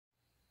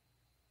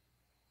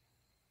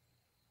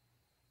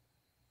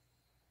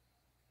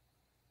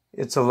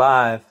It's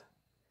alive.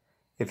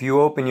 If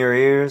you open your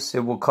ears,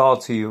 it will call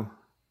to you.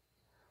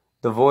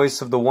 The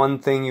voice of the one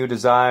thing you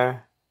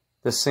desire,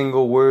 the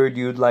single word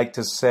you'd like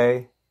to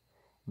say,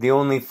 the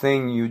only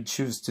thing you'd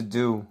choose to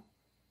do.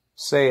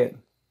 Say it.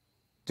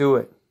 Do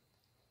it.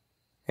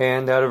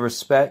 And out of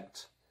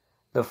respect,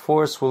 the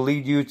force will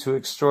lead you to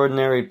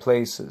extraordinary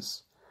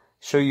places,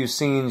 show you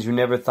scenes you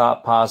never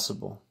thought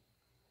possible.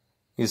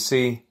 You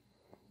see,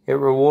 it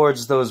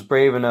rewards those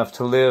brave enough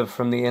to live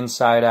from the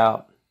inside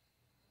out.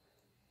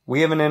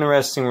 We have an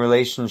interesting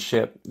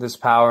relationship, this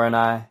power and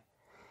I.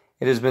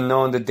 It has been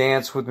known to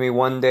dance with me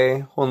one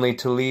day, only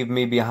to leave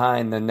me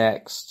behind the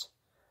next.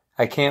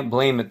 I can't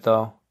blame it,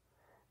 though.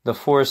 The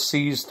force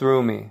sees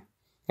through me,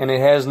 and it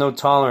has no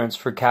tolerance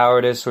for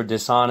cowardice or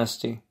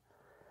dishonesty.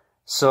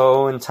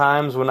 So, in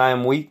times when I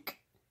am weak,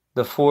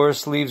 the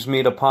force leaves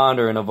me to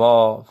ponder and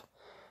evolve,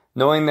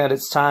 knowing that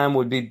its time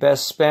would be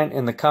best spent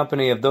in the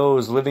company of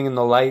those living in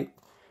the light,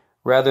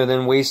 rather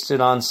than wasted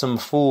on some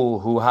fool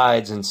who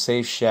hides in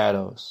safe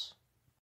shadows.